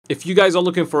If you guys are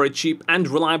looking for a cheap and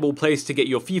reliable place to get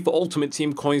your FIFA Ultimate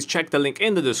Team coins, check the link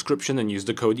in the description and use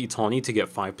the code ITANI to get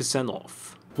 5%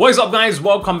 off. What is up guys,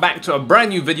 welcome back to a brand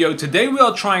new video. Today we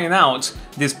are trying out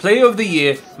this Player of the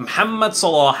Year, Mohamed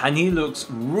Salah, and he looks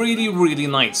really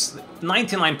nice.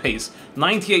 99 pace,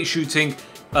 98 shooting,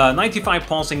 95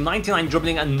 passing, 99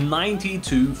 dribbling and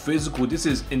 92 physical. This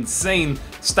is insane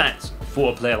stats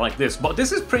for a player like this, but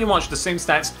this is pretty much the same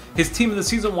stats his team in the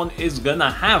season 1 is gonna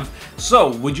have. So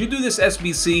would you do this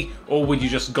SBC or would you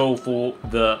just go for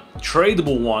the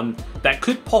tradable one that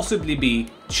could possibly be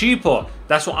cheaper?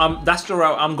 That's the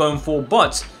route I'm going for,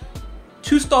 but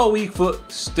 2-star weak foot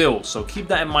still, so keep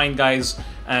that in mind guys,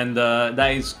 and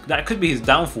that could be his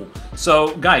downfall.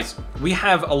 So guys, we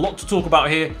have a lot to talk about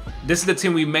here. This is the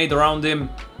team we made around him.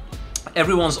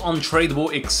 Everyone's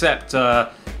untradeable except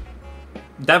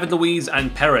David Luiz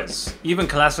and Perez. Even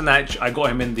Kolasinac, I got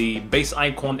him in the base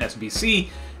icon SBC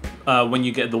when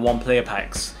you get the 1-player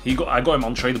packs. I got him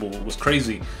untradeable. It was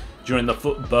crazy during the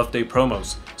birthday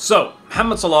promos. So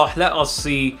Mohamed Salah, let us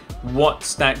see what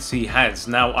stats he has.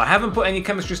 Now I haven't put any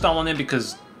chemistry style on him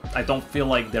because I don't feel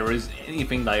like there is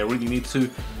anything that I really need to.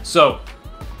 So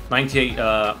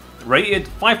 98 rated,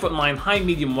 5'9", high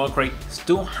medium work rate,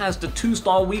 still has the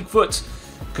 2-star weak foot.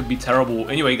 Could be terrible.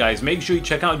 Anyway guys, make sure you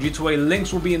check out G2A.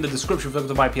 Links will be in the description for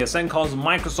the buy PSN cards,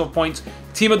 Microsoft points.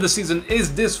 Team of the season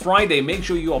is this Friday. Make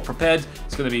sure you are prepared.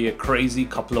 It's going to be a crazy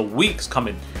couple of weeks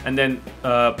coming. And then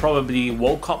probably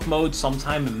World Cup mode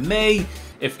sometime in May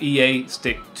if EA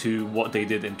stick to what they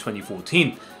did in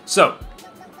 2014. So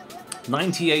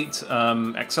 98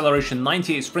 acceleration,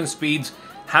 98 sprint speed.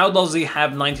 How does he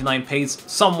have 99 pace?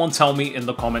 Someone tell me in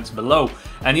the comments below.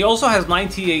 And he also has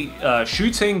 98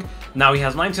 shooting. Now he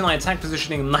has 99 attack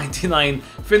positioning, 99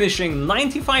 finishing,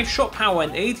 95 shot power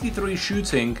and 83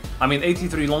 shooting. I mean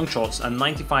 83 long shots and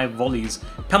 95 volleys.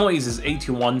 Penalties is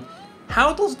 81.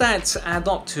 How does that add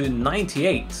up to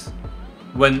 98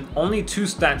 when only 2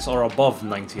 stats are above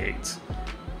 98?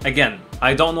 Again,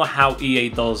 I don't know how EA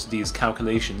does these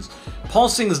calculations.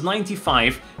 Passing is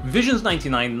 95, vision's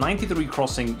 99, 93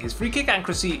 crossing. His free kick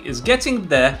accuracy is getting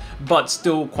there, but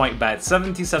still quite bad.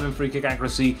 77 free kick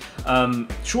accuracy.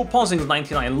 Short passing is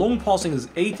 99, long passing is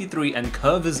 83, and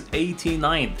curve is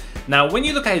 89. Now, when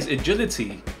you look at his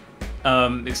agility,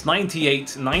 it's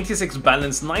 98, 96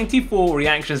 balance, 94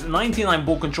 reactions, 99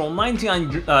 ball control,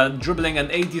 99 dribbling, and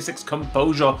 86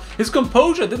 composure. His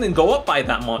composure didn't go up by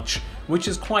that much, which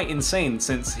is quite insane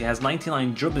since he has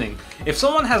 99 dribbling. If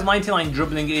someone has 99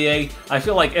 dribbling EA, I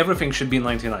feel like everything should be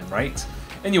 99, right?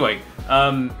 Anyway,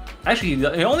 actually,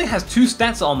 he only has 2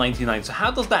 stats on 99, so how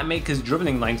does that make his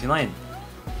dribbling 99?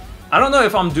 I don't know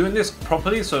if I'm doing this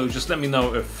properly, so just let me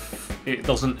know if it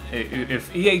doesn't,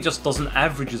 if EA just doesn't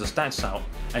average the stats out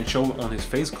and show it on his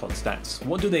face card stats.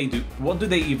 What do they do? What do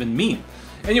they even mean?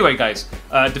 Anyway guys,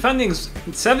 defending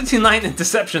 79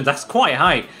 interceptions, that's quite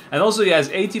high. And also he has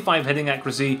 85 heading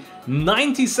accuracy,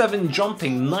 97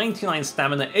 jumping, 99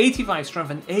 stamina, 85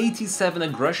 strength and 87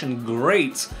 aggression.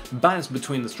 Great balance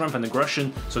between the strength and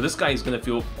aggression. So this guy is going to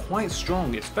feel quite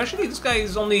strong, especially this guy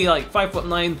is only like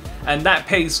 5'9", and that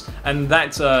pace and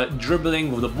that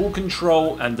dribbling with the ball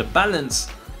control and the balance.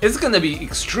 It's going to be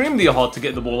extremely hard to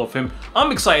get the ball off him.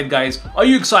 I'm excited guys. Are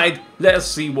you excited? Let us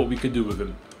see what we could do with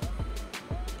him.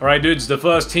 Alright dudes, the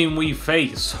first team we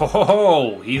face.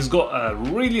 Oh, he's got a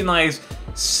really nice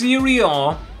Serie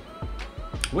A.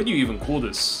 What do you even call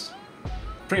this?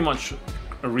 Pretty much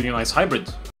a really nice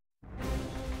hybrid.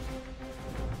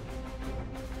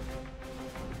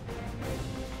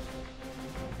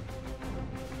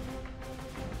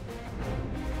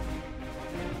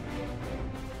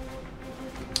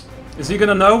 Is he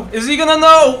gonna know? Is he gonna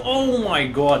know? Oh my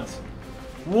god.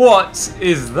 What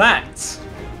is that?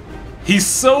 He's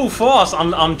so fast.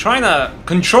 I'm trying to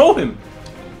control him.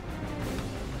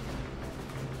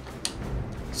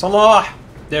 Salah.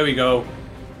 There we go.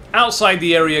 Outside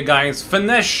the area, guys.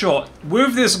 Finesse shot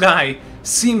with this guy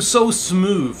seems so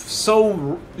smooth.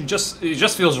 So it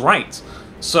just feels right.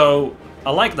 So I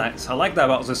like that. I like that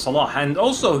about this Salah. And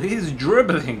also his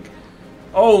dribbling.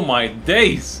 Oh my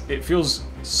days. It feels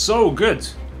so good.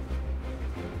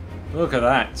 Look at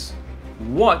that.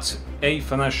 What a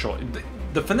finesse shot.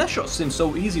 The finesse shots seem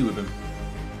so easy with him.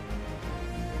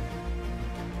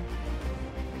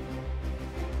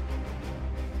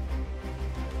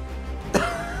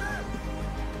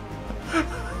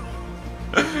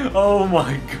 Oh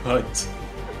my god.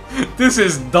 This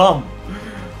is dumb.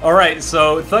 Alright,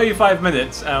 so 35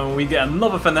 minutes and we get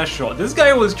another finesse shot. This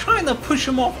guy was trying to push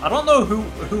him off. I don't know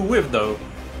who with though.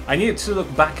 I need to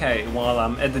look back at it while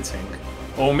I'm editing.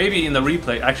 Or maybe in the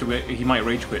replay. Actually, he might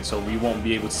rage quit, so we won't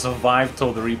be able to survive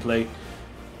till the replay.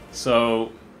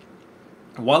 So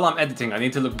while I'm editing, I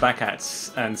need to look back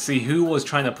at and see who was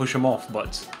trying to push him off.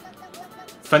 But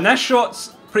finesse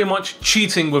shots, pretty much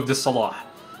cheating with the Salah.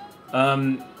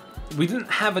 We didn't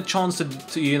have a chance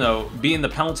to you know, be in the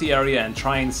penalty area and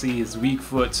try and see his weak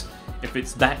foot, if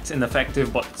it's that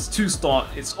ineffective. But it's 2-star,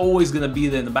 it's always going to be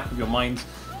there in the back of your mind.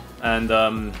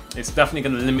 And it's definitely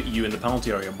going to limit you in the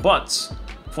penalty area. But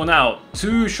for now,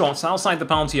 2 shots outside the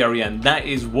penalty area, and that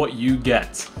is what you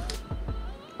get.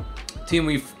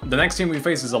 The next team we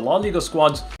face is a La Liga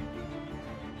squad.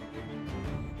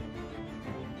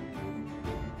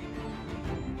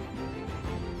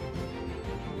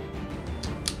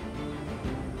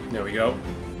 There we go.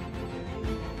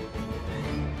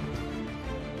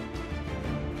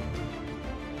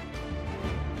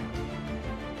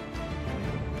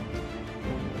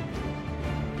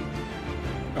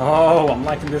 Oh, I'm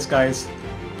liking this, guys.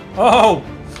 Oh,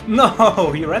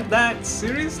 no, you read that?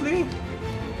 Seriously?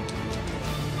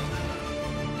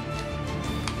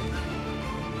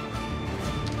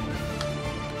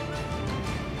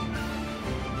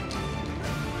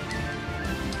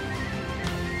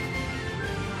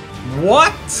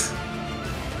 What?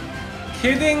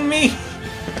 Kidding me?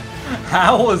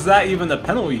 How was that even a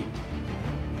penalty?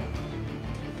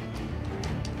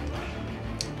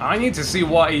 I need to see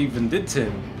what I even did to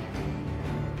him.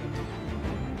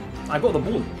 I got the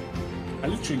ball. I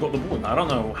literally got the ball. I don't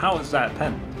know. How is that a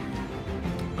pen?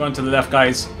 Going to the left,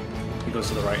 guys. He goes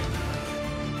to the right.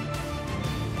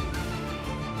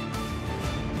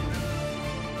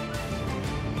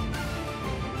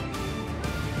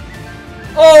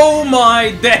 Oh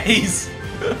my days!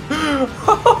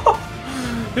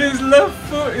 His left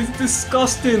foot is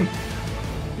disgusting.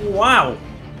 Wow.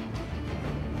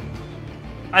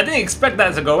 I didn't expect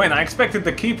that to go in. I expected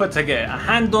the keeper to get a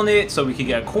hand on it so we could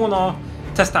get a corner,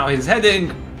 test out his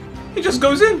heading. He just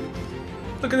goes in.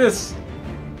 Look at this.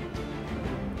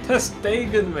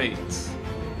 Testegen, mate.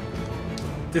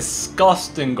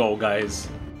 Disgusting goal, guys.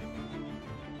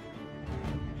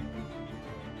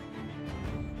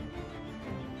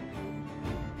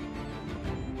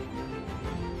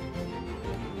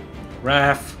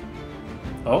 Ref.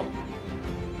 Oh.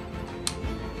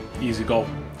 Easy goal.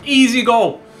 Easy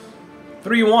goal!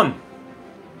 3-1.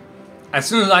 As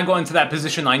soon as I got into that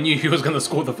position, I knew he was going to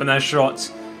score the finesse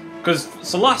shots. Because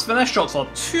Salah's finesse shots are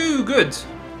too good.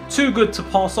 Too good to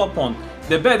pass up on.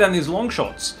 They're better than his long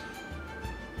shots.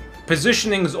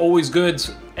 Positioning is always good.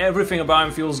 Everything about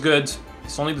him feels good.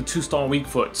 It's only the 2-star weak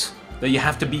foot that you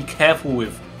have to be careful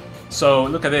with. So,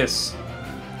 look at this.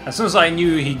 As soon as I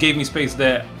knew he gave me space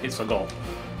there, it's a goal.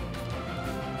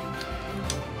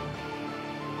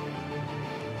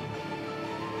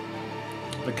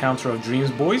 The counter of dreams,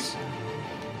 boys.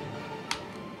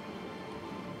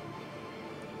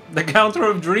 The counter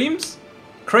of dreams?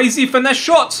 Crazy finesse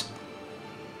shots!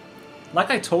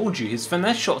 Like I told you, his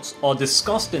finesse shots are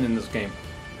disgusting in this game.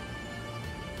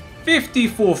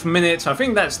 54th minute, I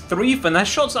think that's 3 finesse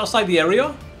shots outside the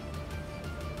area?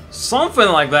 Something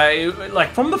like that.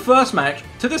 Like from the first match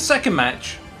to the second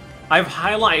match, I've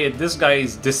highlighted this guy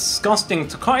is disgusting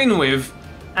to cut in with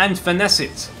and finesse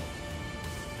it.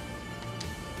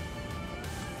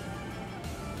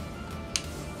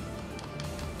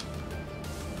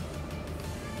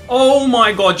 Oh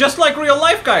my god, just like real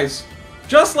life, guys.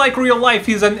 Just like real life,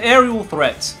 he's an aerial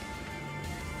threat.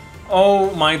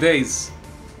 Oh my days.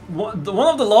 One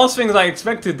of the last things I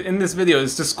expected in this video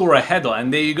is to score a header,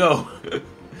 and there you go.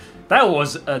 That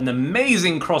was an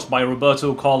amazing cross by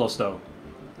Roberto Carlos, though.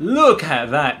 Look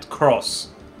at that cross.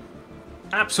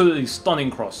 Absolutely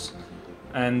stunning cross.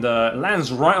 And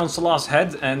lands right on Salah's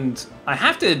head, and I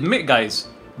have to admit, guys,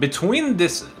 between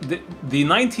the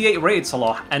 98 rated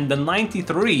Salah and the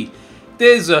 93,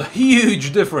 there's a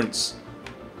huge difference.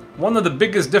 One of the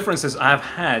biggest differences I've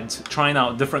had trying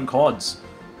out different cards.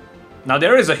 Now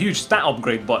there is a huge stat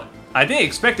upgrade, but I didn't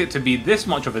expect it to be this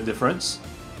much of a difference.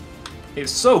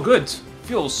 It's so good.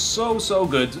 Feels so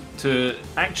good to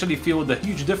actually feel the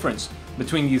huge difference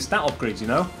between these stat upgrades, you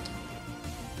know?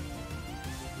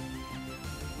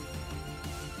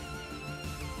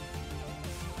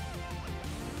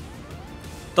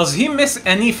 Does he miss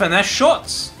any finesse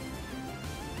shots?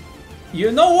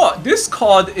 You know what? This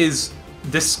card is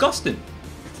disgusting.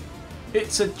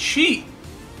 It's a cheat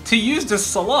to use the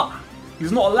Salah.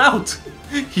 He's not allowed.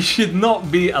 He should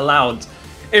not be allowed.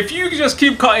 If you just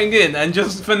keep cutting in and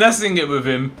just finessing it with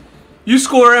him, you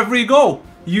score every goal.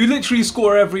 You literally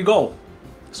score every goal.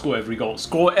 Score every goal.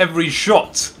 Score every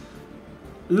shot.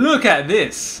 Look at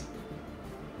this.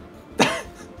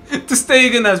 Ter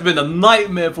Stegen has been a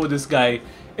nightmare for this guy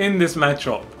in this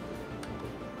matchup.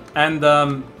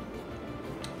 And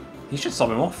he should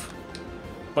sub him off.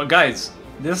 But guys,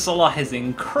 this Salah is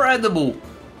incredible.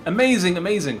 Amazing,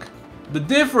 amazing. The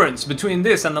difference between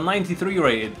this and the 93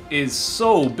 rated is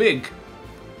so big.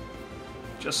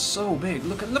 Just so big.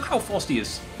 Look how fast he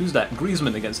is. Who's that?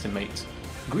 Griezmann against him, mate.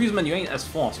 Griezmann, you ain't as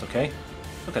fast, okay?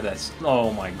 Look at this.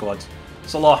 Oh my god.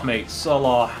 Salah, mate.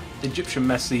 Salah. Egyptian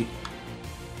Messi.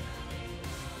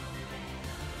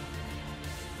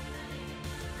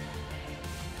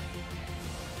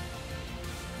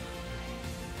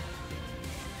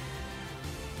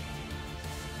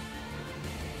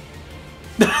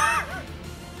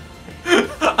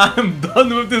 I'm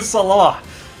done with this Salah.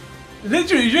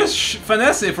 Literally, just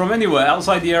finesse it from anywhere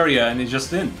outside the area and it's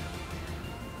just in.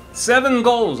 7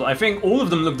 goals. I think all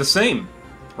of them look the same,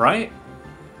 right?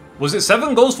 Was it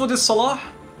 7 goals for this Salah?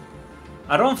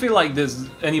 I don't feel like there's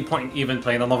any point even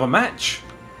playing another match.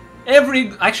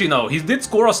 Actually no, he did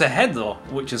score us ahead though,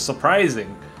 which is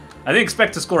surprising. I didn't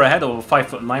expect to score ahead of a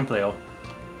 5'9" player.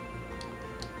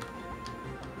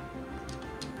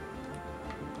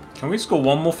 Can we score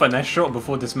one more finesse shot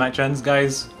before this match ends,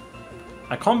 guys?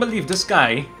 I can't believe this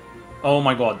guy... Oh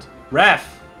my god.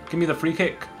 Ref, give me the free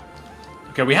kick.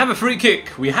 Okay, we have a free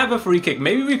kick. We have a free kick.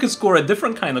 Maybe we could score a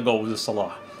different kind of goal with this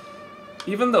Salah.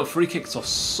 Even though free kicks are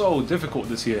so difficult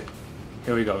this year.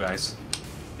 Here we go, guys.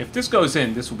 If this goes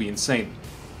in, this will be insane.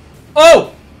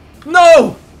 Oh!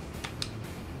 No!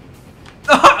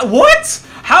 What?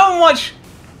 How much?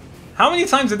 How many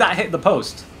times did that hit the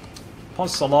post?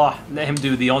 Pause Salah, let him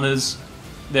do the honors.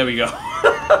 There we go.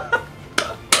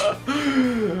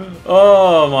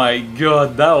 Oh my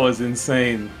god, that was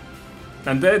insane.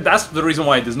 And that's the reason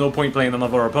why there's no point playing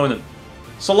another opponent.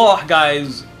 Salah,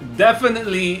 guys,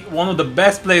 definitely one of the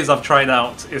best players I've tried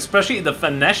out. Especially the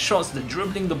finesse shots, the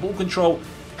dribbling, the ball control.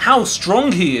 How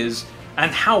strong he is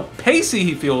and how pacey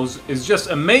he feels is just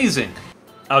amazing.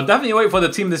 I'll definitely wait for the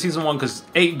team this season 1 because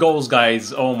 8 goals,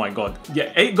 guys. Oh my god.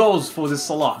 Yeah, 8 goals for this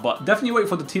Salah. But definitely wait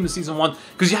for the team this season 1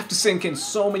 because you have to sink in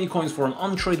so many coins for an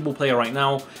untradeable player right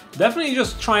now. Definitely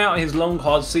just try out his loan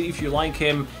cards, see if you like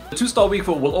him. The 2-star weak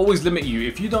foot will always limit you.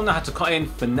 If you don't know how to cut in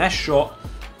finesse shot,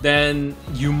 then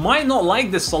you might not like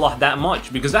this Salah that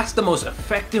much because that's the most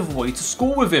effective way to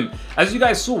score with him. As you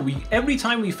guys saw, every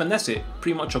time we finesse it,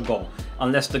 pretty much a goal.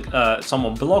 Unless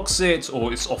someone blocks it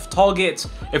or it's off target.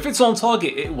 If it's on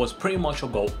target, it was pretty much a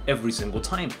goal every single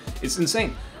time. It's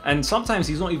insane. And sometimes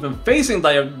he's not even facing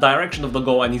the direction of the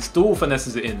goal and he still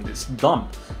finesses it in. It's dumb.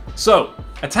 So,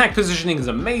 attack positioning is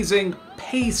amazing.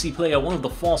 Pacey player, one of the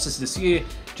fastest this year,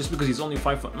 just because he's only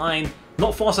 5'9".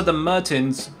 Not faster than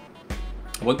Mertens.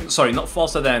 Well, sorry, not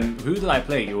faster than... Who did I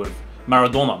play with?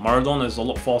 Maradona. Maradona is a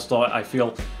lot faster, I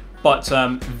feel. But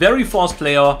very fast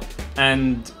player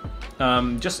and...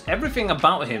 just everything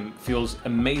about him feels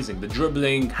amazing. The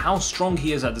dribbling, how strong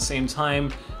he is at the same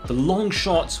time, the long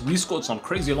shots. We scored some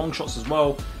crazy long shots as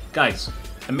well. Guys,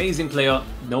 amazing player.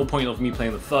 No point of me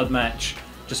playing the third match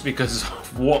just because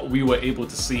of what we were able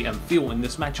to see and feel in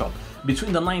this matchup.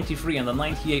 Between the 93 and the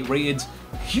 98 rated,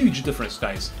 huge difference,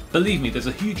 guys. Believe me, there's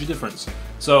a huge difference.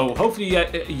 So hopefully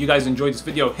you guys enjoyed this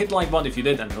video. Hit the like button if you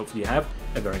did, and hopefully you have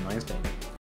a very nice day.